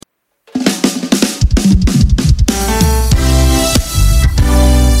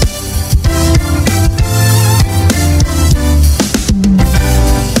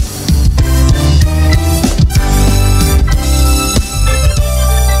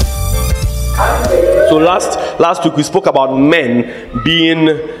So last week we spoke about men being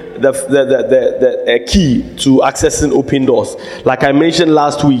the key to accessing open doors. Like I mentioned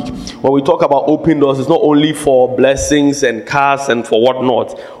last week, when we talk about open doors, it's not only for blessings and cars and for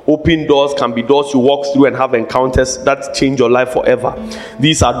whatnot. Open doors can be doors you walk through and have encounters that change your life forever.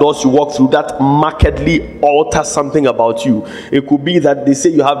 These are doors you walk through that markedly alter something about you. It could be that they say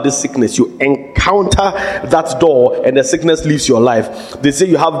you have this sickness, you encounter that door and the sickness leaves your life. They say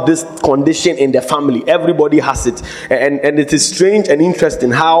you have this condition in the family, everybody has it, and it is strange and interesting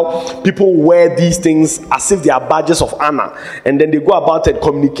how people wear these things as if they are badges of honor, and then they go about and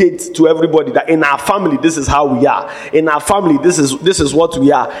communicate to everybody that in our family this is how we are, in our family this is what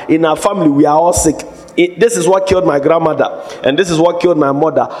we are, in our family we are all sick. This is what killed my grandmother, and this is what killed my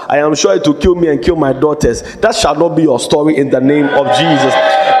mother. I am sure it will kill me and kill my daughters. That shall not be your story in the name of Jesus.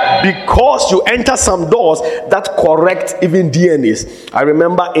 Because you enter some doors that correct even DNAs. I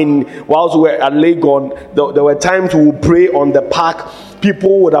remember whilst we were at Legon, there were times we would pray on the park.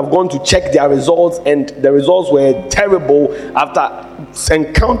 People would have gone to check their results, and the results were terrible. After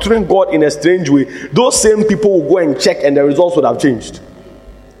encountering God in a strange way, those same people will go and check, and the results would have changed.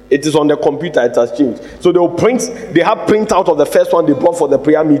 It is on the computer, it has changed. So they have printout of the first one they brought for the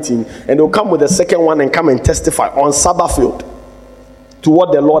prayer meeting, and they'll come with the second one and come and testify on Sabbath field to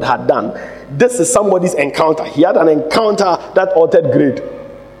what the Lord had done. This is somebody's encounter. He had an encounter that altered grade.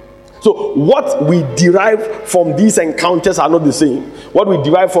 So what we derive from these encounters are not the same. What we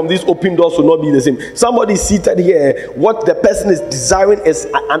derive from these open doors will not be the same. Somebody seated here, what the person is desiring is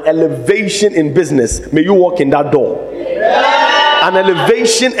an elevation in business. May you walk in that door. Amen. An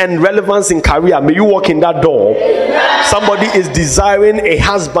elevation and relevance in career. May you walk in that door. Amen. Somebody is desiring a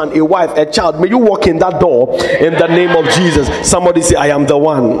husband, a wife, a child. May you walk in that door in the name of Jesus. Somebody say, I am the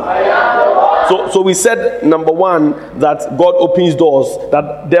one. So we said, number one, that God opens doors,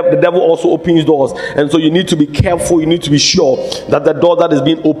 that the devil also opens doors. And so you need to be careful, you need to be sure that the door that is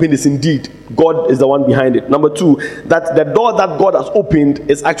being opened is indeed God is the one behind it. Number two, that the door that God has opened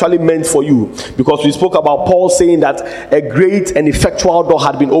is actually meant for you. Because we spoke about Paul saying that a great and effectual door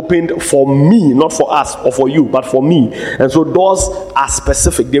had been opened for me, not for us or for you, but for me. And so doors are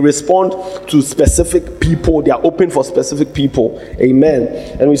specific. They respond to specific people. They are open for specific people. Amen.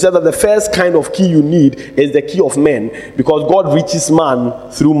 And we said that the first kind of key you need is the key of men, because God reaches man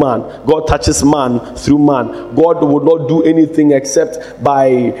through man. God touches man through man. God would not do anything except by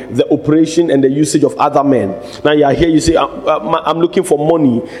the operation and the usage of other men. Now you are here, you say, I'm looking for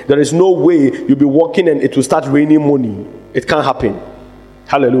money. There is no way you'll be walking and it will start raining money. It can't happen.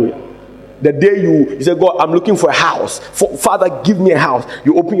 Hallelujah. The day you say, God, I'm looking for a house. Father, give me a house.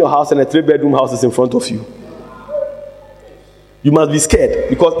 You open your house and a 3-bedroom house is in front of you. You must be scared,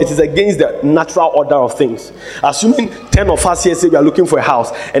 because it is against the natural order of things. Assuming 10 of us here say we are looking for a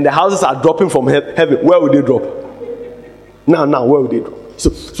house, and the houses are dropping from heaven, where will they drop? Now, where will they drop?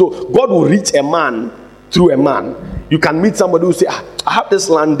 So God will reach a man through a man. You can meet somebody who say, I have this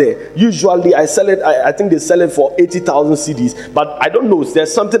land there. Usually I sell it, I think they sell it for 80,000 CDs. But I don't know,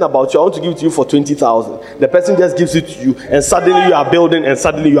 there's something about you. I want to give it to you for 20,000. The person just gives it to you, and suddenly you are building, and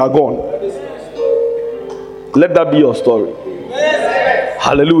suddenly you are gone. Let that be your story.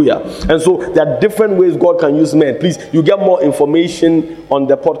 Hallelujah. And so there are different ways God can use men. Please, you get more information on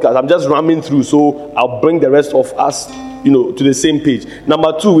the podcast. I'm just ramming through, so I'll bring the rest of us, to the same page.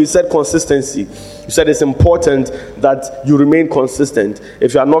 Number two, we said consistency. You said it's important that you remain consistent.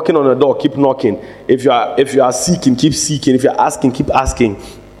 If you are knocking on a door, keep knocking. If you are seeking, keep seeking. If you are asking, keep asking.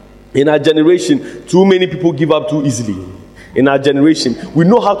 In our generation, too many people give up too easily. In our generation, we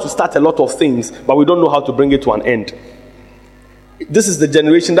know how to start a lot of things, but we don't know how to bring it to an end. This is the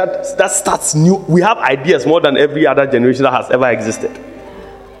generation that starts new. We have ideas more than every other generation that has ever existed.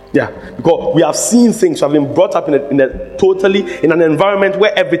 Yeah, because we have seen things. We have been brought up in an environment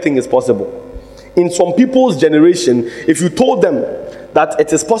where everything is possible. In some people's generation, if you told them that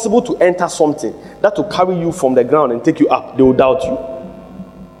it is possible to enter something that will carry you from the ground and take you up, they will doubt you.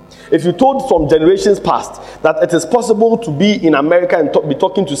 If you told some generations past that it is possible to be in America and be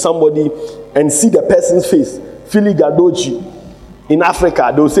talking to somebody and see the person's face, Philly Gadoji, in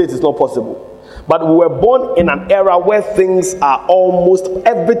Africa, they will say it is not possible. But we were born in an era where everything is almost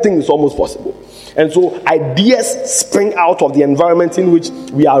possible. And so ideas spring out of the environment in which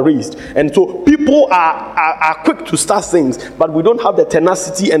we are raised. And so people are quick to start things, but we don't have the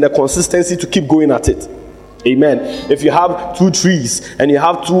tenacity and the consistency to keep going at it. Amen. If you have 2 trees and you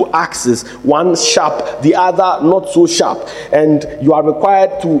have 2 axes, one sharp, the other not so sharp, and you are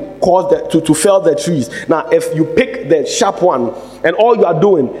required to fell the trees. Now, if you pick the sharp one, and all you are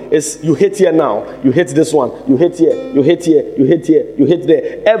doing is you hit here now, you hit this one, you hit here, you hit here, you hit here, you hit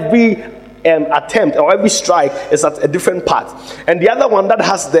there. Every attempt or every strike is at a different part. And the other one that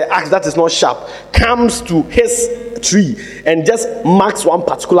has the axe that is not sharp comes to his tree and just marks one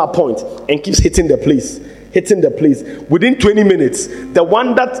particular point and keeps hitting the place. Within 20 minutes, the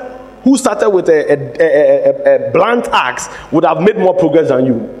one who started with a blunt axe would have made more progress than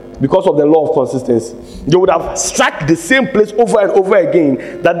you. Because of the law of consistency, they would have struck the same place over and over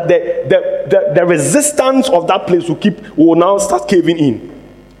again. That the resistance of that place will now start caving in.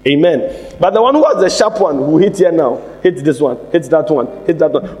 Amen. But the one who has the sharp one, who hits here now, hits this one, hits that one, hits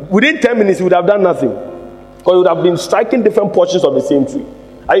that one. Within 10 minutes, he would have done nothing, because he would have been striking different portions of the same tree.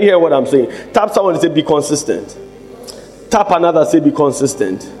 Are you hearing what I'm saying? Tap someone and say, "Be consistent." Tap another, say, "Be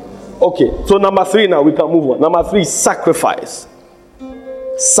consistent." Okay. So number 3 now, we can move on. Number 3, sacrifice.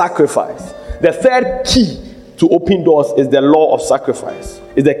 Sacrifice. The third key to open doors is the law of sacrifice.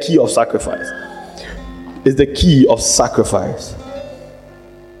 Is the key of sacrifice. Is the key of sacrifice.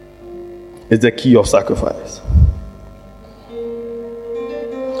 Is the key of sacrifice.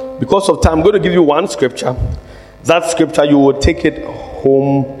 Because of time, I'm going to give you one scripture. That scripture, you will take it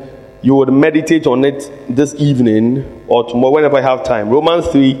home. You would meditate on it this evening or tomorrow, whenever I have time. Romans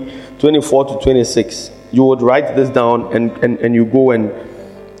 3:24 to 26. You would write this down and you go and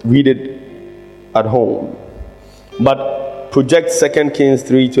read it at home. But project 2 Kings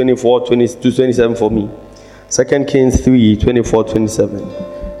 3:24 to 27 for me. 2 Kings 3:24 27.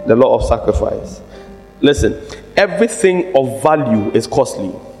 The law of sacrifice. Listen, everything of value is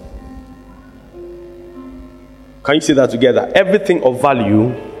costly. Can you say that together? Everything of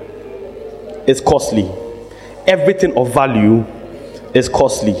value is costly. Everything of value is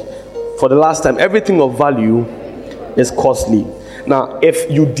costly. For the last time, everything of value is costly. Now, if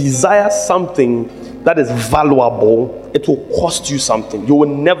you desire something that is valuable, it will cost you something. You will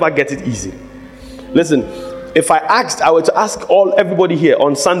never get it easy. Listen, if I were to ask everybody here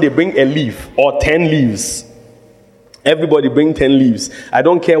on Sunday, bring a leaf or 10 leaves. Everybody bring 10 leaves. I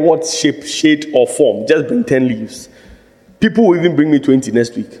don't care what shape, shade, or form. Just bring 10 leaves. People will even bring me 20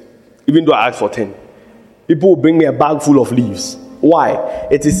 next week, even though I asked for 10. People will bring me a bag full of leaves. Why?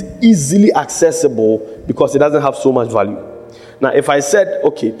 It is easily accessible because it doesn't have so much value. Now, if I said,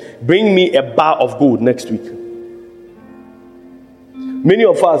 okay, bring me a bar of gold next week. Many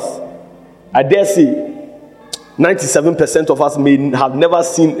of us, I dare say, 97% of us may have never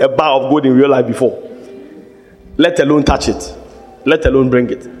seen a bar of gold in real life before. Let alone touch it. Let alone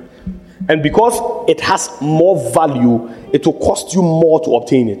bring it. And because it has more value, it will cost you more to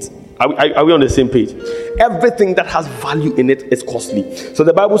obtain it. Are we on the same page? Everything that has value in it is costly. So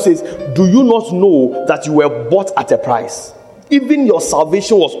the Bible says, do you not know that you were bought at a price? Even your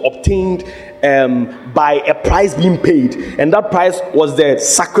salvation was obtained by a price being paid. And that price was the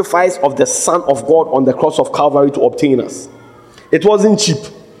sacrifice of the Son of God on the cross of Calvary to obtain us. It wasn't cheap.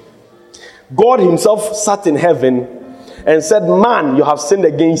 God himself sat in heaven and said, "Man, you have sinned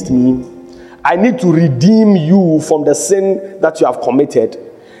against me. I need to redeem you from the sin that you have committed.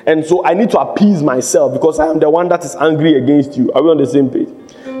 And so I need to appease myself because I am the one that is angry against you." Are we on the same page?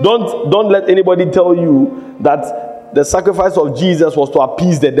 Don't let anybody tell you that the sacrifice of Jesus was to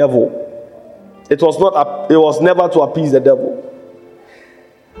appease the devil. It was not. It was never to appease the devil.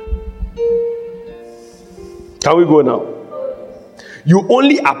 Can we go now? You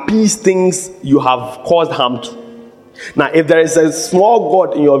only appease things you have caused harm to. Now, if there is a small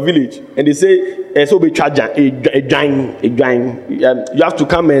god in your village and they say, "So be charged a you have to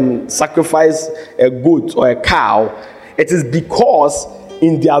come and sacrifice a goat or a cow," it is because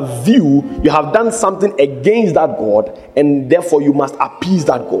in their view, you have done something against that God, and therefore you must appease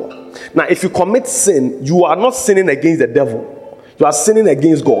that God. Now, if you commit sin, you are not sinning against the devil. You are sinning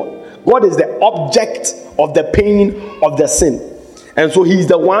against God. God is the object of the pain of the sin. And so he's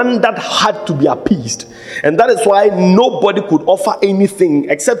the one that had to be appeased. And that is why nobody could offer anything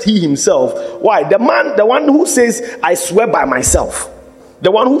except he himself. Why? The one who says, "I swear by myself." The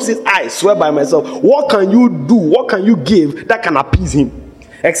one who says, "I swear by myself." What can you do? What can you give that can appease him?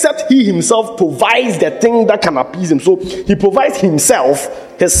 Except he himself provides the thing that can appease him. So he provides himself,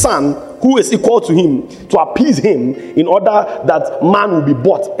 his Son, who is equal to him, to appease him in order that man will be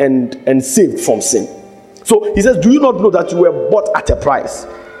bought and saved from sin. So he says, "Do you not know that you were bought at a price?"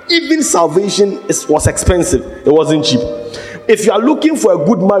 Even salvation was expensive. It wasn't cheap. If you are looking for a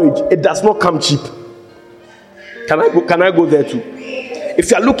good marriage, it does not come cheap. Can I go there too? If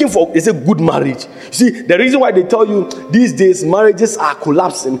you are looking for a good marriage, see, the reason why they tell you these days marriages are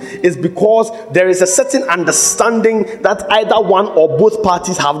collapsing is because there is a certain understanding that either one or both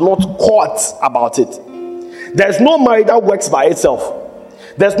parties have not caught about it. There's no marriage that works by itself.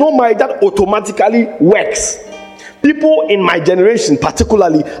 There's no marriage that automatically works. People in my generation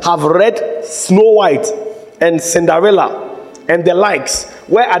particularly have read Snow White and Cinderella and the likes,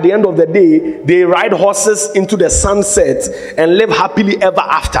 where at the end of the day, they ride horses into the sunset and live happily ever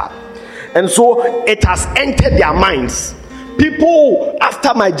after. And so it has entered their minds. People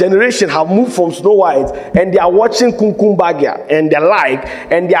after my generation have moved from Snow White and they are watching Kumkum Bhagya and the like,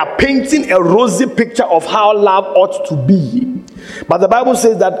 and they are painting a rosy picture of how love ought to be. But the Bible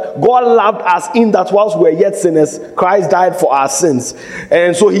says that God loved us in that whilst we were yet sinners, Christ died for our sins.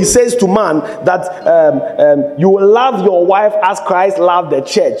 And so he says to man that you will love your wife as Christ loved the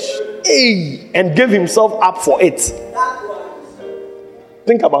church, and gave himself up for it.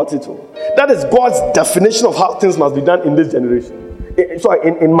 Think about it. That is God's definition of how things must be done in this generation.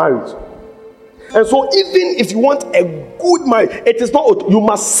 In marriage. And so even if you want a good marriage, it is not, you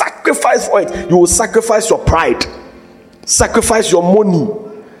must sacrifice for it. You will sacrifice your pride, sacrifice your money,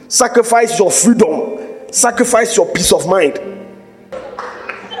 sacrifice your freedom, sacrifice your peace of mind.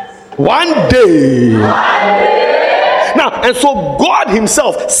 One day. Now, and so God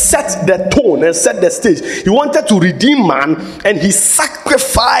himself set the tone and set the stage. He wanted to redeem man, and he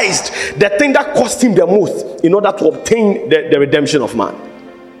sacrificed the thing that cost him the most in order to obtain the redemption of man.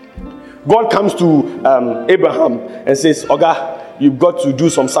 God comes to Abraham and says, Oga, you've got to do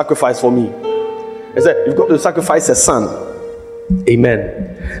some sacrifice for me. He said, you've got to sacrifice a son.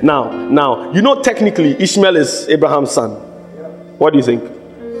 Amen. Now, you know, technically Ishmael is Abraham's son. What do you think?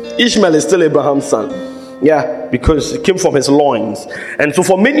 Ishmael is still Abraham's son. Yeah, because it came from his loins. And so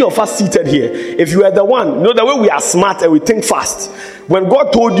for many of us seated here, if you are the one, you know, the way we are smart and we think fast. When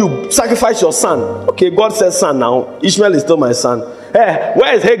God told you, sacrifice your son. Okay, God says son now. Ishmael is still my son. Hey,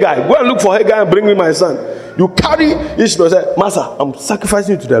 where is Hagar? Go and look for Hagar and bring me my son. You carry Ishmael and say, Master, I'm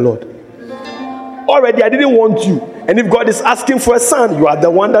sacrificing you to the Lord. Already, I didn't want you. And if God is asking for a son, you are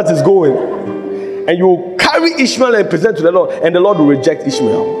the one that is going. And you carry Ishmael and present to the Lord, and the Lord will reject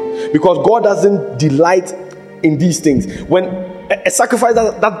Ishmael. Because God doesn't delight in these things. When a sacrifice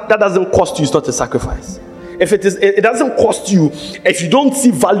that doesn't cost you is not a sacrifice. If it doesn't cost you, if you don't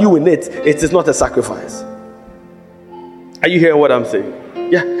see value in it, it is not a sacrifice. Are you hearing what I'm saying?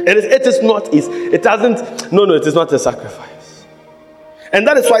 Yeah, it is not. It is not a sacrifice. And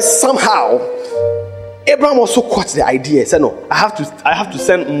that is why somehow Abraham also caught the idea. He said, no, I have to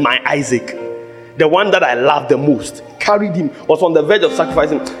send my Isaac, the one that I love the most. Carried him, was on the verge of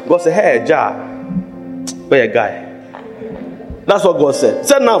sacrificing. God said, hey, Jah, where a guy? That's what God said.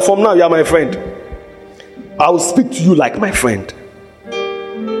 Said, now, from now, you are my friend. I will speak to you like my friend.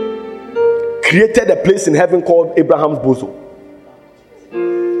 Created a place in heaven called Abraham's bosom.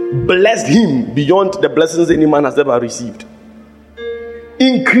 Blessed him beyond the blessings any man has ever received.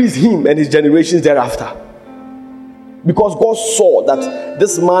 Increased him and his generations thereafter. Because God saw that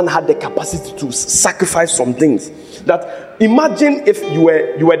this man had the capacity to sacrifice some things. That imagine if you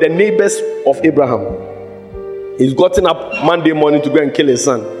were the neighbors of Abraham. He's gotten up Monday morning to go and kill his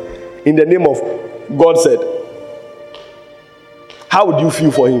son. In the name of God said. How would you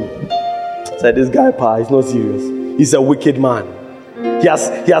feel for him? Said, this guy, he's not serious. He's a wicked man. He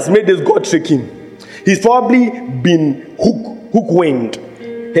has made this God trick him. He's probably been hook-winged.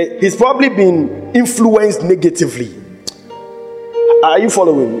 He's probably been influenced negatively. Are you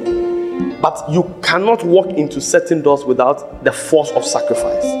following me? But you cannot walk into certain doors without the force of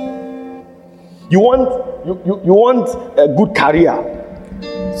sacrifice. You want a good career.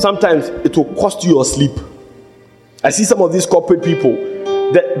 Sometimes it will cost you your sleep. I see some of these corporate people.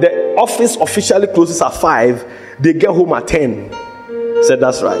 The office officially closes at 5. They get home at 10. Said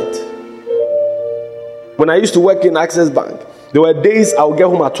that's right. When I used to work in Access Bank, there were days I would get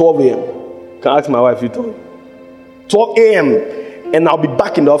home at 12 a.m. Can I ask my wife? You told me. 12 a.m. And I'll be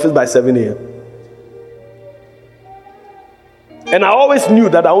back in the office by 7 a.m. And I always knew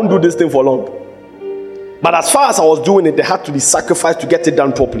that I won't do this thing for long. But as far as I was doing it, there had to be sacrifice to get it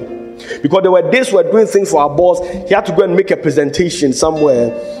done properly. Because there were days we were doing things for our boss. He had to go and make a presentation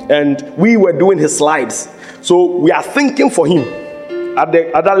somewhere. And we were doing his slides. So we are thinking for him at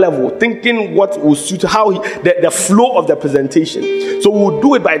that level. Thinking what will suit, the flow of the presentation. So we'll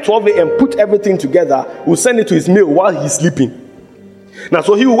do it by 12 a.m. Put everything together. We'll send it to his mail while he's sleeping. Now,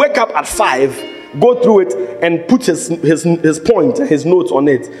 so he will wake up at 5, go through it, and put his point, his notes on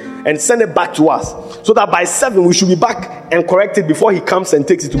it, and send it back to us. So that by 7, we should be back and correct it before he comes and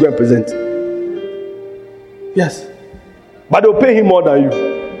takes it to go and present. Yes. But they'll pay him more than you.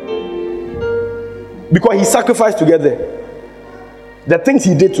 Because he sacrificed together. The things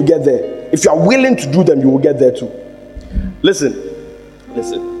he did together, if you are willing to do them, you will get there too. Listen.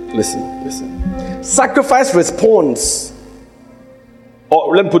 Sacrifice responds.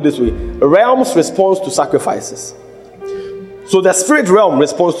 Or let me put it this way. Realms responds to sacrifices. So the spirit realm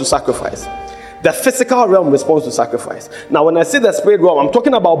responds to sacrifice. The physical realm responds to sacrifice. Now, when I say the spirit realm, I'm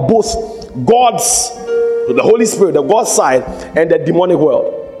talking about both God's, the Holy Spirit, the God side, and the demonic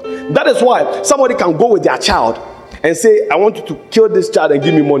world. That is why somebody can go with their child and say, I want you to kill this child and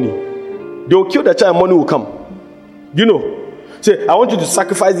give me money. They will kill the child and money will come. You know. Say, I want you to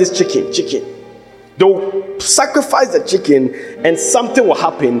sacrifice this chicken. They will sacrifice the chicken and something will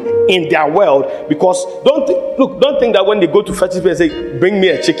happen in their world, because don't think that when they go to fetch people and say, bring me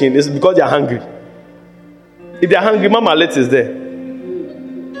a chicken, it's because they are hungry. If they are hungry, Mama Let is there.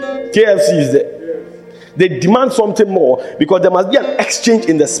 KFC is there. They demand something more because there must be an exchange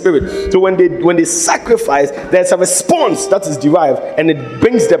in the spirit. So when they sacrifice, there's a response that is derived, and it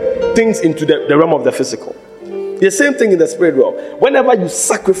brings the things into the realm of the physical. The same thing in the spirit realm. Whenever you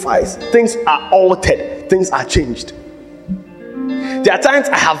sacrifice, things are altered, things are changed. There are times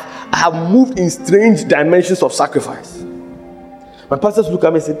I have moved in strange dimensions of sacrifice. My pastors look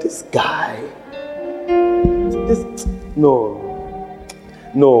at me and say, this guy, no,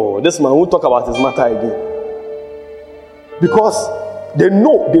 this man won't talk about his matter again. Because they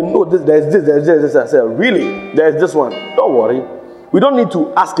know this, there's this. I said, really? There's this one. Don't worry. We don't need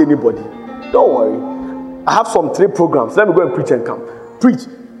to ask anybody. Don't worry. I have some 3 programs. Let me go and preach and come. Preach.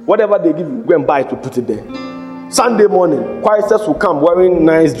 Whatever they give you, go and buy it to put it there. Sunday morning, choristers will come wearing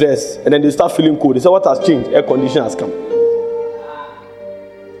nice dress, and then they start feeling cold. They say, what has changed? Air condition has come.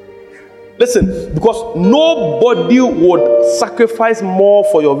 Listen, because nobody would sacrifice more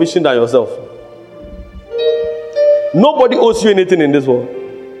for your vision than yourself. Nobody owes you anything in this world.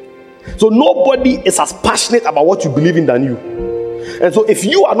 So nobody is as passionate about what you believe in than you. And so if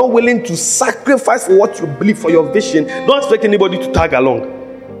you are not willing to sacrifice for what you believe, for your vision, don't expect anybody to tag along.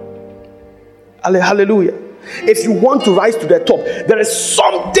 Hallelujah. If you want to rise to the top, there is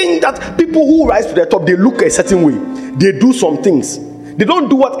something that people who rise to the top, they look a certain way. They do some things. They don't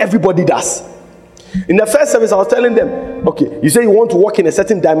do what everybody does. In the first service, I was telling them, okay, you say you want to walk in a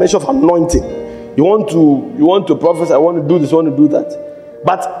certain dimension of anointing. You want to prophesy, I want to do this, I want to do that.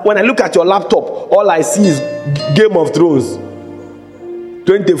 But when I look at your laptop, all I see is Game of Thrones.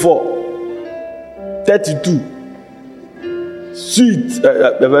 24, 32, suit,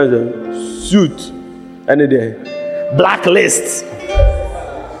 any day, blacklist,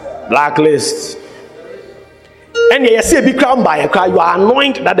 and you see a big crown by a cry. You are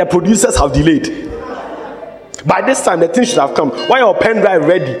anointed that the producers have delayed. By this time, the thing should have come. Why your pen drive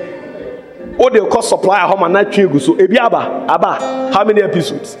ready? Or they'll call supplier home and not change. So, Abba, how many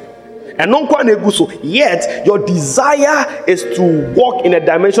episodes? And non quite so yet your desire is to walk in a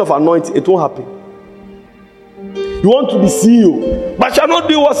dimension of anointing. It won't happen. You want to be CEO, but you're not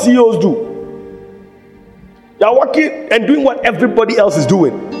doing what CEOs do. You're working and doing what everybody else is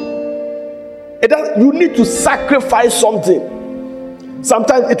doing. You need to sacrifice something.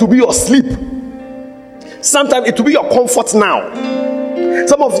 Sometimes it will be your sleep. Sometimes it will be your comfort now.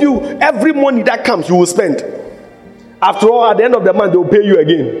 Some of you, every money that comes, you will spend. After all, at the end of the month, they will pay you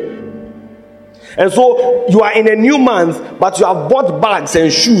again. And so you are in a new month, but you have bought bags and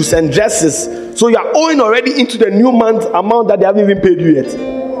shoes and dresses. So you are owing already into the new month amount that they haven't even paid you yet.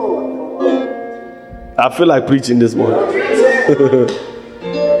 I feel like preaching this morning.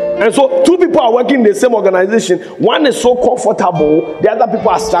 And so 2 people are working in the same organization. One is so comfortable, the other people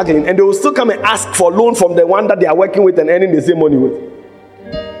are struggling, and they will still come and ask for loan from the one that they are working with and earning the same money with.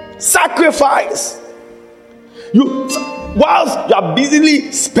 Sacrifice. Whilst you are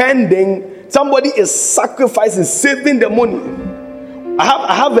busily spending, somebody is sacrificing, saving the money.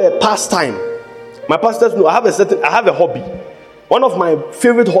 I have a pastime. My pastors know I have a hobby. One of my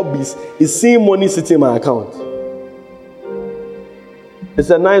favorite hobbies is seeing money sitting in my account. It's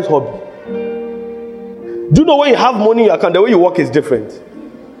a nice hobby. Do you know when you have money in your account, the way you work is different?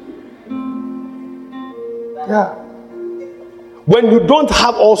 Yeah. When you don't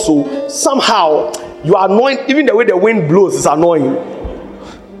have also, somehow you are annoying. Even the way the wind blows is annoying.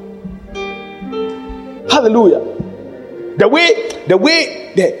 Hallelujah.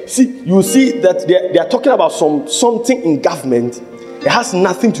 You see that they are talking about something in government. It has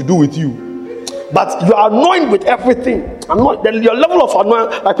nothing to do with you. But you are annoyed with everything. Your level of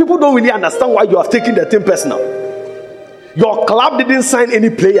annoyance, like people don't really understand why you have taken the thing personal. Your club didn't sign any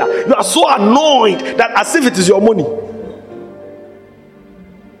player. You are so annoyed that as if it is your money.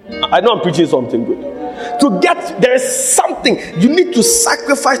 I know I'm preaching something good. There is something you need to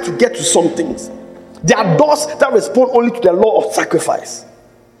sacrifice to get to some things. There are doors that respond only to the law of sacrifice.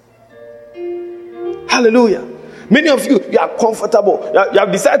 Hallelujah. Many of you are comfortable. You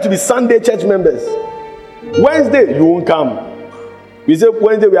have decided to be Sunday church members. Wednesday, you won't come. We say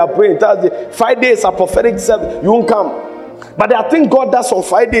Wednesday we are praying. Thursday, Friday is a prophetic service. You won't come. But there are things God does on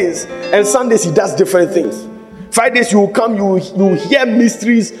Fridays, and Sundays He does different things. Fridays you will come, you will hear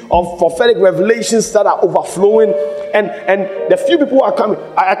mysteries of prophetic revelations that are overflowing, and the few people who are coming.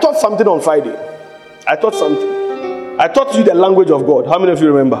 I taught something on Friday. I taught you the language of God. How many of you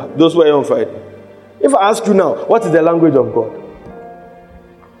remember? Those who were here on Friday. If I ask you now, what is the language of God?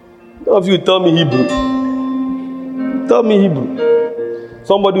 Some of you tell me Hebrew. Tell me Hebrew.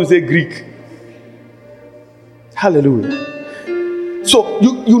 Somebody will say Greek. Hallelujah. So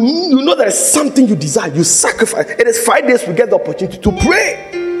you know there is something you desire. You sacrifice. It is Fridays we get the opportunity to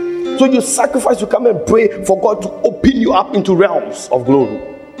pray. So you sacrifice, you come and pray for God to open you up into realms of glory.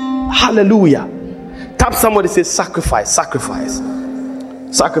 Hallelujah. Tap somebody, say sacrifice, sacrifice,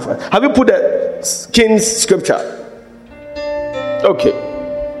 sacrifice. Have you put the King's scripture? Okay.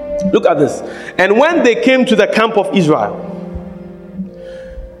 Look at this. And when they came to the camp of Israel,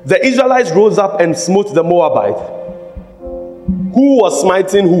 the Israelites rose up and smote the Moabite. Who was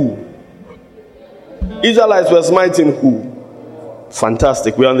smiting who? Israelites were smiting who?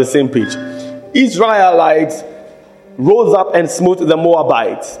 Fantastic. We're on the same page. Israelites rose up and smote the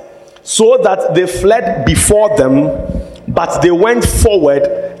Moabites, so that they fled before them, but they went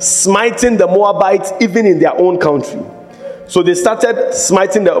forward, smiting the Moabites even in their own country. So they started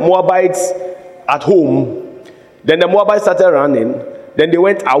smiting the Moabites at home. Then the Moabites started running. Then they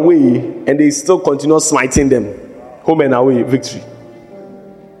went away, and they still continued smiting them. Home and away, victory.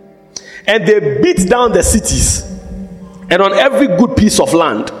 And they beat down the cities, and on every good piece of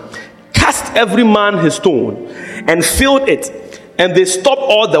land cast every man his stone, and filled it. And they stopped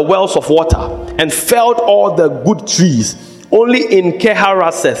all the wells of water, and felled all the good trees, only in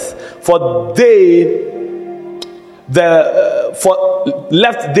Keharaseth, for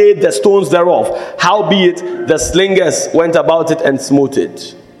left they the stones thereof. Howbeit the slingers went about it and smote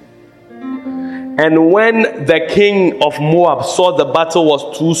it. And when the king of Moab saw the battle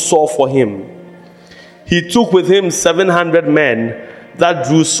was too sore for him, he took with him 700 men that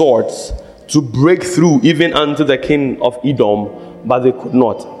drew swords to break through even unto the king of Edom, but they could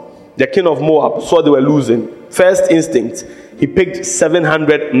not. The king of Moab saw they were losing. First instinct, he picked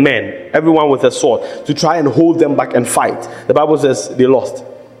 700 men, everyone with a sword, to try and hold them back and fight. The Bible says they lost.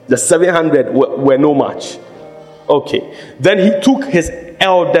 The 700 were no match. Okay. Then he took his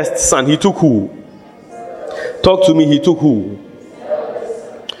eldest son. He took who? Talk to me. He took who?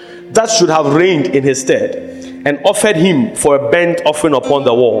 That should have reigned in his stead, and offered him for a burnt offering upon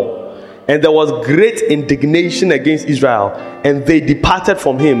the wall. And there was great indignation against Israel, and they departed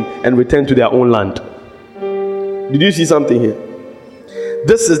from him and returned to their own land. Did you see something here?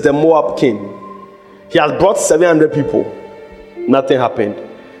 This is the Moab king. He has brought 700 people. Nothing happened.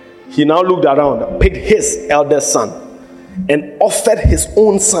 He now looked around, picked his eldest son, and offered his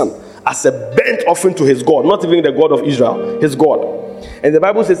own son as a burnt offering to his God, not even the God of Israel, his God. And the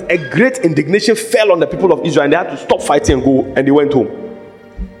Bible says a great indignation fell on the people of Israel, and they had to stop fighting and go, and they went home.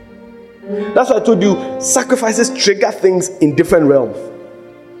 That's why I told you, sacrifices trigger things in different realms.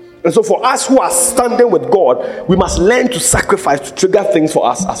 And so for us who are standing with God, we must learn to sacrifice to trigger things for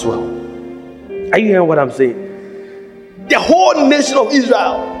us as well. Are you hearing what I'm saying? The whole nation of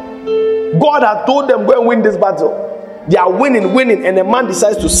Israel, God had told them, go and win this battle. They are winning, and a man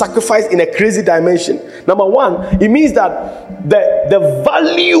decides to sacrifice in a crazy dimension. Number one, it means that the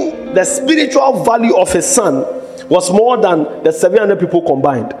value, the spiritual value of his son was more than the 700 people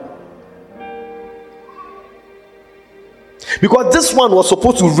combined. Because this one was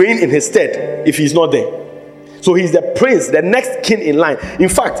supposed to reign in his stead if he's not there. So he's the prince, the next king in line. In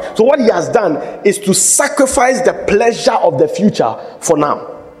fact, so what he has done is to sacrifice the pleasure of the future for now.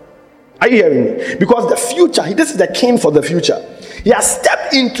 Are you hearing me? Because the future, this is the king for the future. He has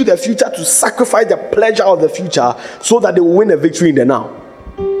stepped into the future to sacrifice the pleasure of the future so that they will win a victory in the now.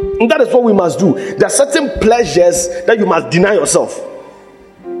 And that is what we must do. There are certain pleasures that you must deny yourself.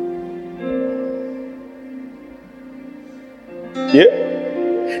 Yeah?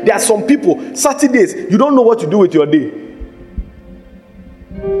 There are some people, Saturdays, you don't know what to do with your day.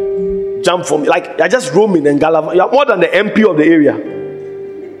 Jump from, like, you're just roaming and gallivanting. You're more than the MP of the area.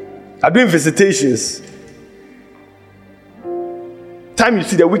 You're doing visitations. Time you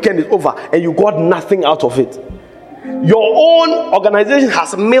see the weekend is over and you got nothing out of it. Your own organization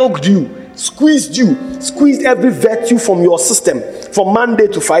has milked you, squeezed every virtue from your system from Monday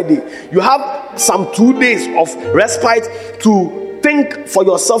to Friday. You have some 2 days of respite to think for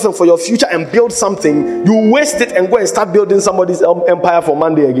yourself and for your future and build something. You waste it and go and start building somebody's empire for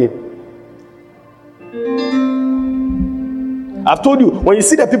Monday again. I've told you, when you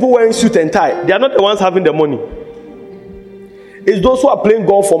see the people wearing suit and tie, they are not the ones having the money. It's those who are playing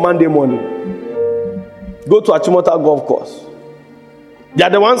golf for Monday morning. Go to Achimota golf course. They are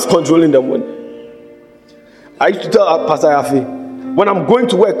the ones controlling the money. I used to tell Pastor Yafi, when I'm going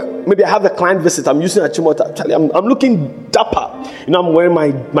to work, maybe I have a client visit, I'm using Achimota. Actually, I'm looking dapper. I'm wearing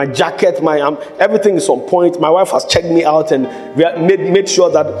my jacket, everything is on point. My wife has checked me out and made sure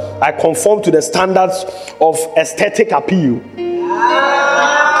that I conform to the standards of aesthetic appeal.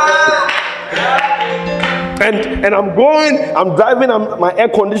 And I'm driving, my air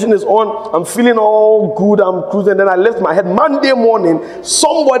conditioning is on, I'm feeling all good, I'm cruising. Then I lift my head. Monday morning,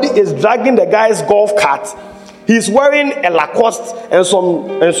 somebody is dragging the guy's golf cart. He's wearing a Lacoste and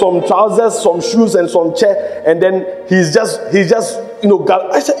some trousers, some shoes, and some chair. And then he's just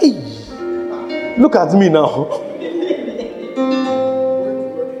I said, hey, look at me now.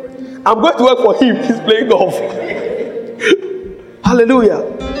 I'm going to work for him. He's playing golf. Hallelujah.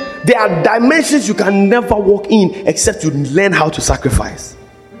 There are dimensions you can never walk in except you learn how to sacrifice.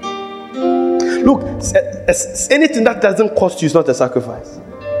 Look, anything that doesn't cost you is not a sacrifice.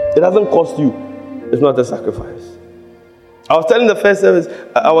 It doesn't cost you. It's not a sacrifice. I was telling the first service,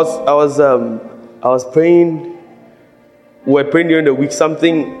 I was praying. We were praying during the week.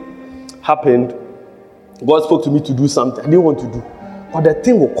 Something happened. God spoke to me to do something I didn't want to do, but the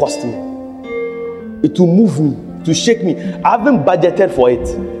thing will cost me. It will move me, to shake me. I haven't budgeted for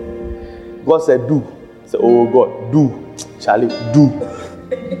it. God said, do. I said, oh God, do. Charlie, do.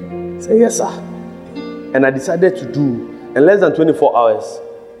 I said, yes, sir. And I decided to do. In less than 24 hours,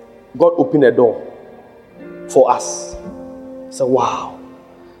 God opened a door for us. I said, wow.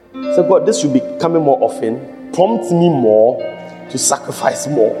 I said, God, this should be coming more often. Prompt me more to sacrifice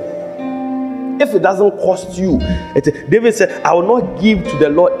more. If it doesn't cost you, David said, I will not give to the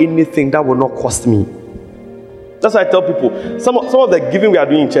Lord anything that will not cost me. That's why I tell people, some of the giving we are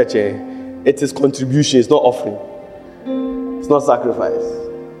doing in church, it is contribution, it's not offering. It's not sacrifice.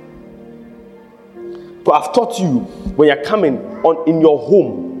 But I've taught you, when you're coming in your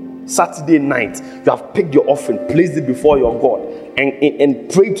home, Saturday night, you have picked your offering, placed it before your God,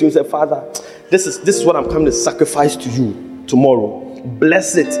 and prayed to him, say, Father, this is what I'm coming to sacrifice to you tomorrow.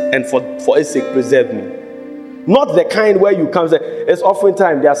 Bless it, and for its sake, preserve me. Not the kind where you come and say, it's offering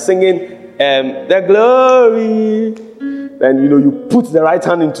time, they are singing the glory. Then you put the right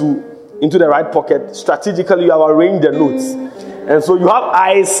hand into the right pocket. Strategically, you have arranged the notes, and so you have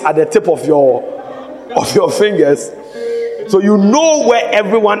eyes at the tip of your fingers, so you know where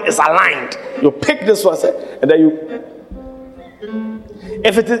everyone is aligned. You pick this one, and then you.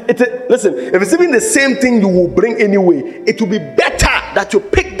 If listen, if it's even the same thing you will bring anyway, it will be better that you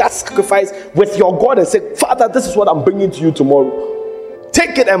pick that sacrifice with your God and say, Father, this is what I'm bringing to you tomorrow.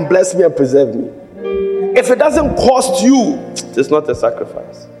 Take it and bless me and preserve me. If it doesn't cost you, it's not a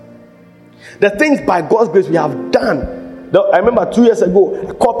sacrifice. The things by God's grace we have done. I remember 2 years ago,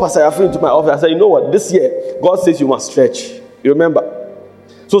 I called Pastor Yafi into my office. I said, you know what? This year, God says you must stretch. You remember?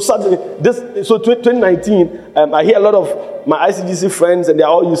 So suddenly, 2019, I hear a lot of my ICGC friends, and they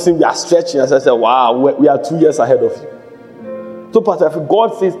are all using, we are stretching. As I said, wow, we are 2 years ahead of you. So Pastor Yafi,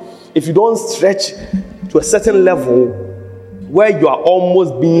 God says, if you don't stretch to a certain level where you are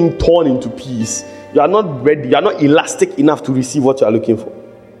almost being torn into pieces, you are not ready, you are not elastic enough to receive what you are looking for.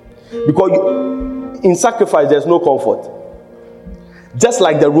 Because in sacrifice, there's no comfort. Just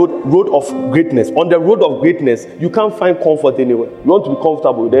like the road of greatness. On the road of greatness, you can't find comfort anywhere. You want to be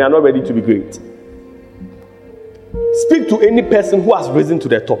comfortable, then you are not ready to be great. Speak to any person who has risen to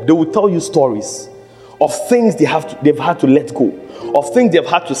the top. They will tell you stories of things they've had to let go, of things they've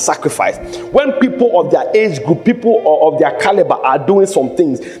had to sacrifice. When people of their age group, people of their caliber are doing some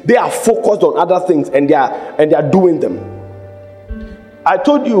things, they are focused on other things and they are doing them. I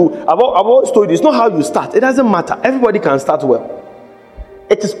told you, I've always told you, it's not how you start. It doesn't matter. Everybody can start well.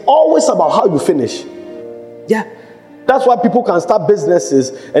 It is always about how you finish. Yeah. That's why people can start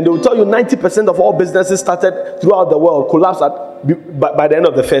businesses, and they will tell you 90% of all businesses started throughout the world collapsed by the end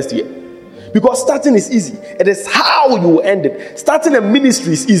of the first year. Because starting is easy. It is how you will end it. Starting a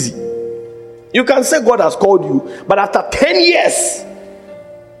ministry is easy. You can say God has called you, but after 10 years,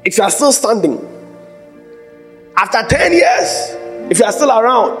 if you are still standing, after 10 years, if you are still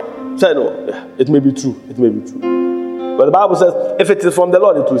around, say no, yeah, it may be true. It may be true. But the Bible says, if it is from the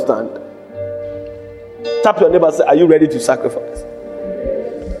Lord, it will stand. Tap your neighbor and say, are you ready to sacrifice?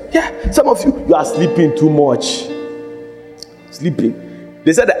 Yeah, some of you are sleeping too much. Sleeping.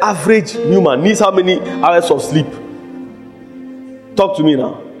 They said the average human needs how many hours of sleep? Talk to me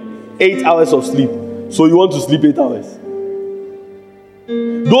now. 8 hours of sleep. So you want to sleep 8 hours?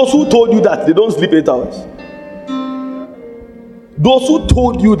 Those who told you that, they don't sleep 8 hours. Those who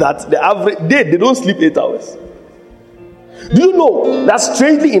told you that the average day, they don't sleep 8 hours. Do you know that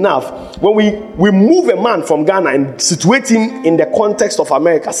strangely enough, when we move a man from Ghana and situate him in the context of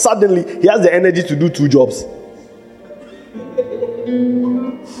America, suddenly he has the energy to do 2 jobs.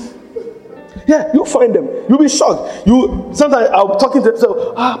 Yeah, you find them. You'll be shocked. Sometimes I'm talking to them,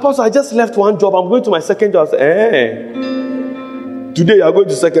 so, Pastor, I just left 1 job. I'm going to my 2nd job. I say, today you are going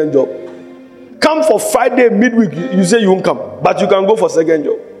to 2nd job. Come for Friday midweek. You say you won't come, but you can go for 2nd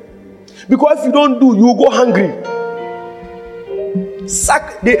job. Because if you don't do, you will go hungry.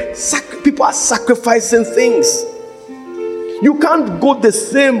 People are sacrificing things. You can't go the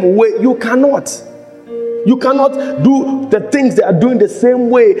same way. You cannot do the things they are doing the same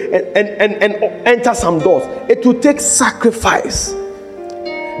way and enter some doors. It will take sacrifice.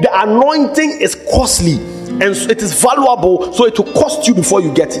 The anointing is costly and it is valuable, so it will cost you before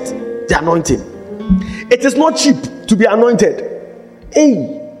you get it. The anointing. It is not cheap to be anointed.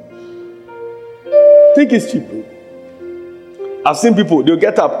 Hey, think it's cheap. I've seen people, they'll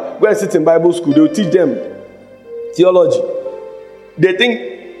get up, go and sit in Bible school, they'll teach them theology. They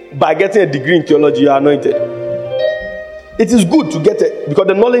think by getting a degree in theology, you are anointed. It is good to get it because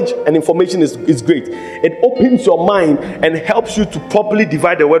the knowledge and information is great. It opens your mind and helps you to properly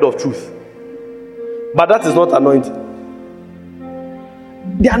divide the word of truth. But that is not anointing.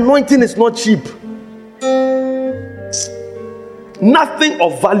 The anointing is not cheap. Nothing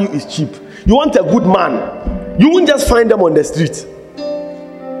of value is cheap. You want a good man, you won't just find them on the street.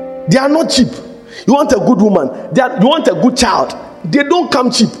 They are not cheap. You want a good woman, you want a good child, they don't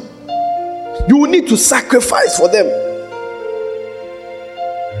come cheap. You will need to sacrifice for them.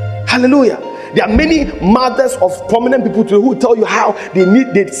 Hallelujah. There are many mothers of prominent people today who tell you how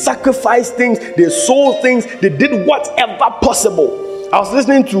they sacrifice things, they sold things, they did whatever possible. I was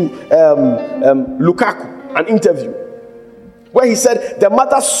listening to Lukaku, an interview, where he said the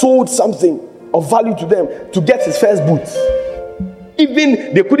mother sold something of value to them to get his first boots.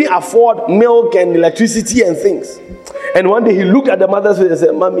 Even they couldn't afford milk and electricity and things. And one day he looked at the mother's face and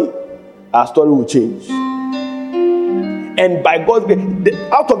said, "Mommy, our story will change." And by God's grace,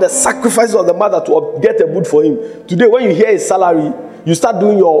 out of the sacrifices of the mother to get a boot for him, today when you hear his salary, you start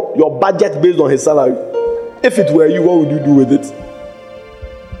doing your budget based on his salary. If it were you, what would you do with it?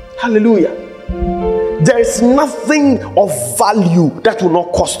 Hallelujah. There is nothing of value that will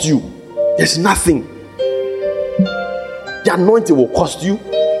not cost you. There's nothing. The anointing will cost you.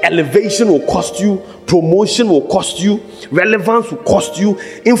 Elevation will cost you. Promotion will cost you. Relevance will cost you.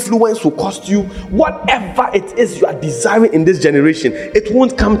 Influence will cost you. Whatever it is you are desiring in this generation, it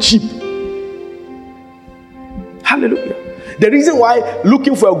won't come cheap. Hallelujah. The reason why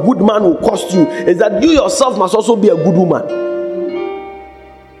looking for a good man will cost you is that you yourself must also be a good woman.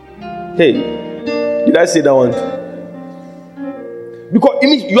 Hey, did I say that one? Because it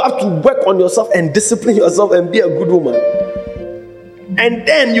means you have to work on yourself and discipline yourself and be a good woman. And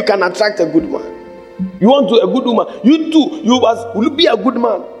then you can attract a good man. You want to a good woman. You too, will be a good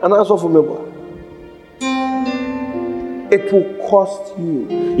man. And answer for me. It will cost you.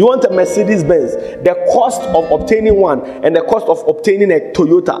 You want a Mercedes Benz. The cost of obtaining one and the cost of obtaining a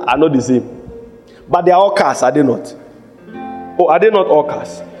Toyota are not the same. But they are all cars, are they not? Oh, are they not all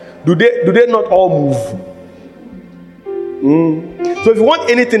cars? Do they not all move? So if you want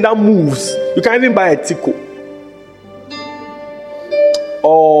anything that moves, you can even buy a Tico.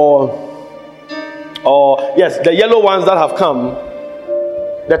 Or yes, the yellow ones that have come,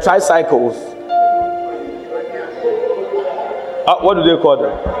 the tricycles. What do they call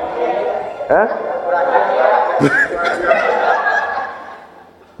them?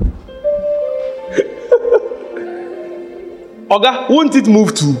 Oga, won't it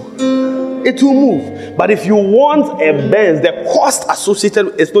move too? It will move. But if you want a Benz, the cost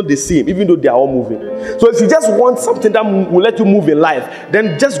associated is not the same, even though they are all moving. So if you just want something that will let you move in life,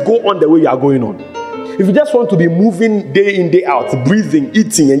 then just go on the way you are going on. If you just want to be moving day in, day out, breathing,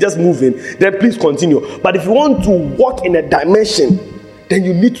 eating, and just moving, then please continue. But if you want to walk in a dimension, then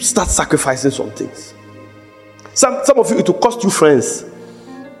you need to start sacrificing some things. Some of you, it will cost you friends.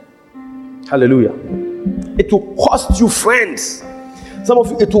 Hallelujah. It will cost you friends. Some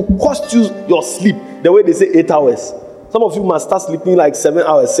of you, it will cost you your sleep. The way they say 8 hours. Some of you must start sleeping like 7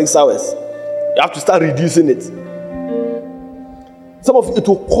 hours, 6 hours. You have to start reducing it. Some of you, it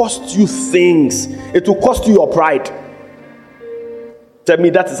will cost you things. It will cost you your pride. Tell me,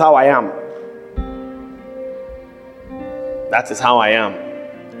 that is how I am. That is how I am.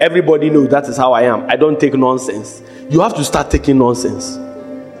 Everybody knows that is how I am. I don't take nonsense. You have to start taking nonsense.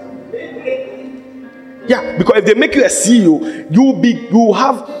 Yeah, because if they make you a CEO, you will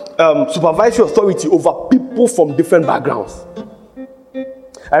have supervisory authority over people from different backgrounds.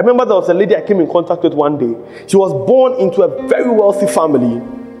 I remember there was a lady I came in contact with one day. She was born into a very wealthy family.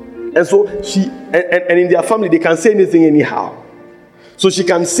 And so she, and in their family, they can say anything anyhow. So she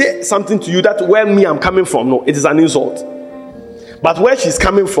can say something to you that where me I'm coming from, no, it is an insult. But where she's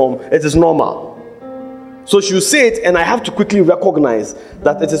coming from, it is normal. So she'll say it, and I have to quickly recognize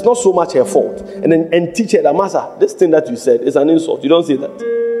that it is not so much her fault. And teach her that, Master, this thing that you said is an insult. You don't say that.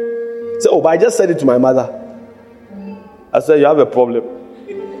 Say, oh, but I just said it to my mother. I said, you have a problem.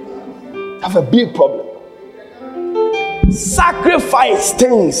 You have a big problem. Sacrifice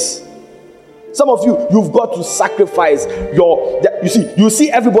things. Some of you, you've got to sacrifice you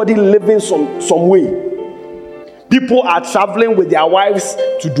see everybody living some way. People are traveling with their wives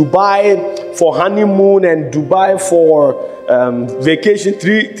to Dubai for honeymoon and Dubai for vacation,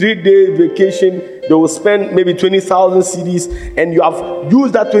 three-day vacation. They will spend maybe 20,000 cedis, and you have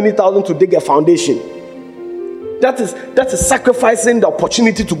used that 20,000 to dig a foundation. That is sacrificing the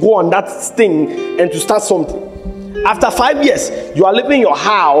opportunity to go on that thing and to start something. After 5 years, you are living in your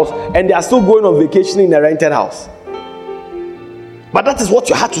house and they are still going on vacation in a rented house. But that is what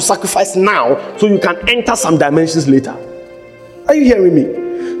you had to sacrifice now so you can enter some dimensions later. Are you hearing me?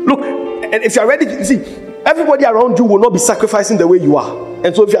 Look, and if you are ready, you see, everybody around you will not be sacrificing the way you are.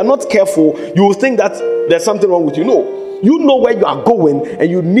 And so if you are not careful, you will think that there's something wrong with you. No, you know where you are going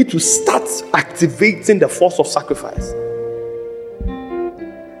and you need to start activating the force of sacrifice.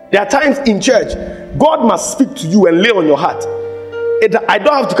 There are times in church, God must speak to you and lay on your heart. I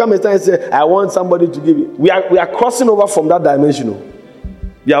don't have to come and say, I want somebody to give it. We are crossing over from that dimension.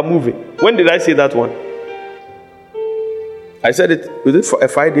 We are moving. When did I say that one? I said it, was it for a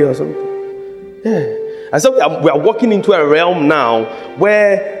Friday or something? Yeah. I said we are walking into a realm now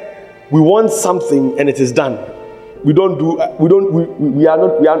where we want something and it is done. We are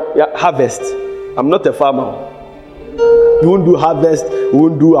harvest. I'm not a farmer. We won't do harvest. We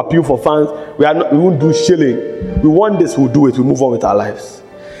won't do appeal for funds. We won't do shilling. We want this, we'll do it. We move on with our lives.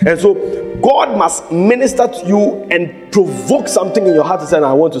 And so God must minister to you and provoke something in your heart to say,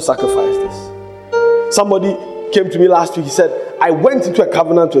 I want to sacrifice this. Somebody came to me last week. He said, I went into a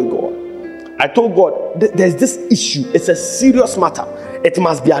covenant with God. I told God, there's this issue. It's a serious matter. It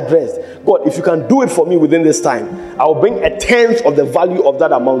must be addressed. God, if you can do it for me within this time, I will bring 1/10 of the value of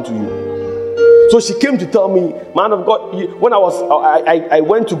that amount to you. So she came to tell me, man of God, when I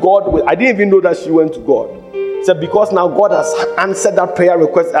went to God, I didn't even know that she went to God. She said, because now God has answered that prayer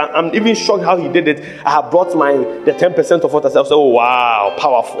request. I'm even shocked how he did it. I have brought the 10% of what I said. So, oh, wow,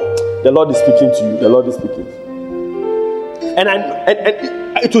 powerful. The Lord is speaking to you. The Lord is speaking to you. And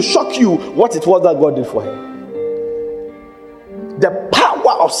it will shock you what it was that God did for him. The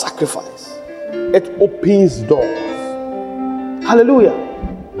power of sacrifice. It opens doors. Hallelujah.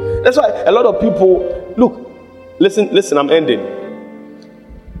 That's why a lot of people, look, listen, I'm ending.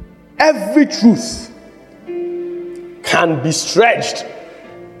 Every truth can be stretched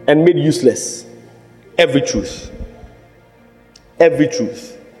and made useless. Every truth. Every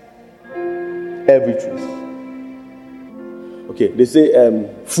truth. Every truth. Okay, they say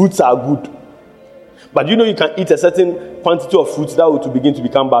fruits are good. But you know you can eat a certain quantity of fruits that will begin to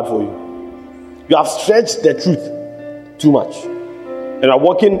become bad for you. You have stretched the truth too much. And are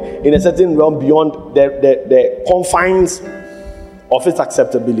walking in a certain realm beyond the confines of its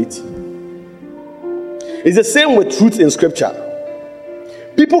acceptability. It's the same with truth in scripture.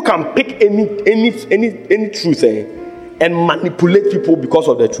 People can pick any truth and manipulate people because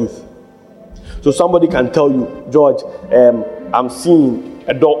of the truth. So somebody can tell you, George, I'm seeing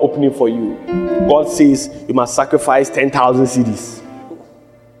a door opening for you. God says you must sacrifice 10,000 cedis.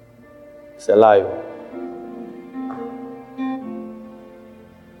 It's a lie.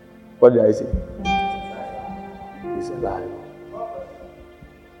 What did I say? It's a lie.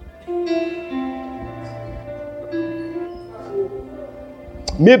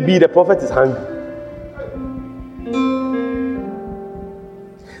 Maybe the prophet is hungry.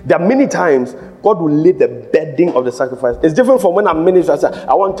 There are many times God will lay the bedding of the sacrifice. It's different from when I'm ministering. I say,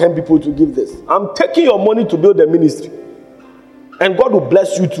 I want 10 people to give this. I'm taking your money to build the ministry. And God will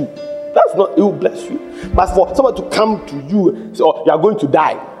bless you too. That's not, He will bless you. But for someone to come to you and say, oh, you are going to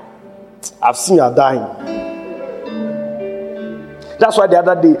die. I've seen you dying. That's why the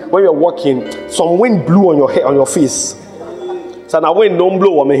other day when you're walking, some wind blew on your head, on your face. So now wind don't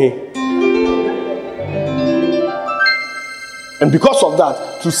blow on me. And because of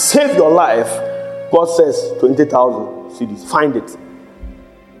that, to save your life, God says 20,000 cedis. Find it.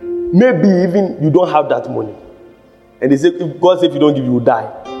 Maybe even you don't have that money. And they say, if God says if you don't give, you will die.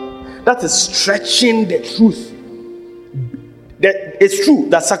 That is stretching the truth. It's true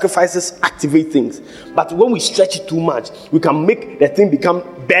that sacrifices activate things, but when we stretch it too much, we can make the thing become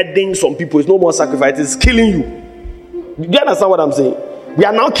burdens on people. It's no more sacrifice, it's killing you. Do you understand what I'm saying? We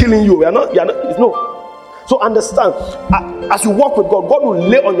are now killing you. It's no. So understand, as you walk with God, God will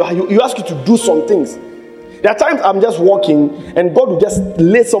lay on your heart. He ask you to do some things. There are times I'm just walking and God will just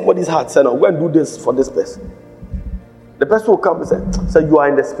lay somebody's heart, say, no, go and do this for this person. The person will come and say, you are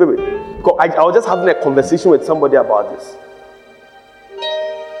in the spirit. Because I was just having a conversation with somebody about this.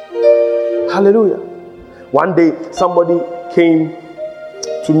 Hallelujah. One day, somebody came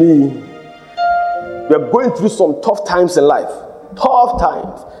to me. We are going through some tough times in life. Tough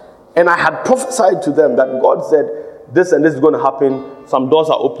times. And I had prophesied to them that God said, this and this is going to happen. Some doors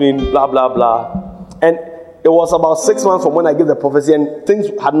are opening, blah, blah, blah. And it was about 6 months from when I gave the prophecy, and things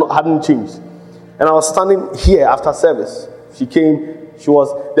hadn't changed. And I was standing here after service. She came.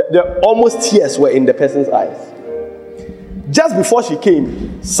 Almost tears were in the person's eyes. Just before she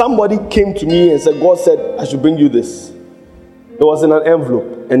came, somebody came to me and said, God said, I should bring you this. It was in an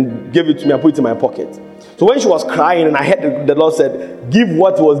envelope and gave it to me. I put it in my pocket. So when she was crying and I heard the Lord said, give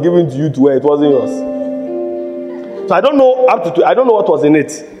what was given to you to her, it wasn't yours. So I don't know I don't know what was in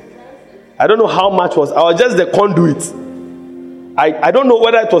it. I don't know how much was. I was just the conduit. I don't know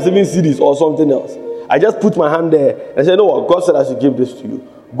whether it was even CDs or something else. I just put my hand there and said, no, what? God said I should give this to you.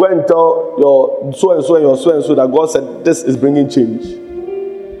 Go and tell your so-and-so and your so-and-so that God said this is bringing change.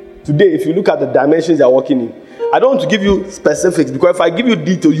 Today, if you look at the dimensions they are working in, I don't want to give you specifics, because if I give you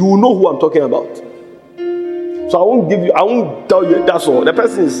detail, you will know who I'm talking about. So I won't tell you that's all. The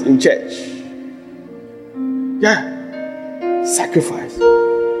person is in church. Yeah. Sacrifice.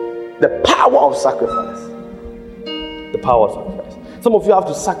 The power of sacrifice. The power of sacrifice. Some of you have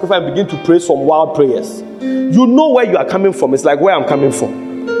to sacrifice and begin to pray some wild prayers. You know where you are coming from. It's like where I'm coming from.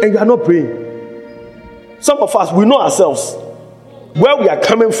 And you are not praying. Some of us, we know ourselves. Where we are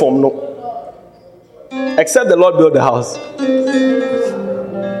coming from, no. Except the Lord built the house.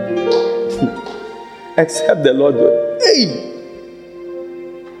 Except the Lord built. Hey!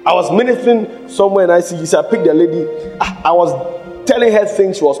 I was ministering somewhere and I picked the lady. I was telling her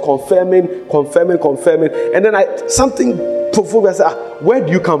things. She was confirming. And then something provoked me. I said, where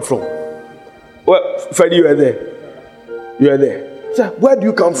do you come from? Well, Freddie, you are there. You are there. She said, where do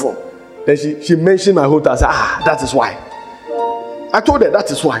you come from? Then she mentioned my hotel. I said, that is why. I told her, that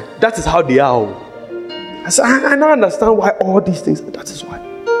is why. That is how they are. I said, I now understand why all these things. That is why.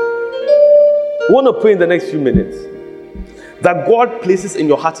 I want to pray in the next few minutes that God places in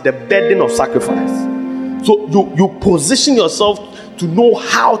your heart the burden of sacrifice. So you position yourself to know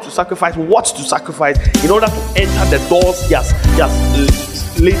how to sacrifice, what to sacrifice, in order to enter the doors He has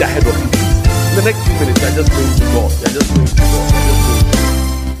laid ahead of you. In the next few minutes, you're just praying to God.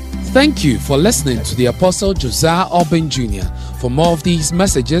 Thank you for listening to the Apostle Josiah Obeng Jr. For more of these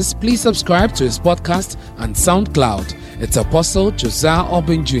messages, please subscribe to his podcast and SoundCloud. It's Apostle Josiah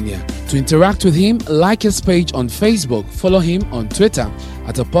Obeng Jr. To interact with him, like his page on Facebook, follow him on Twitter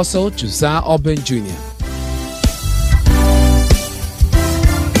at Apostle Josiah Obeng Jr.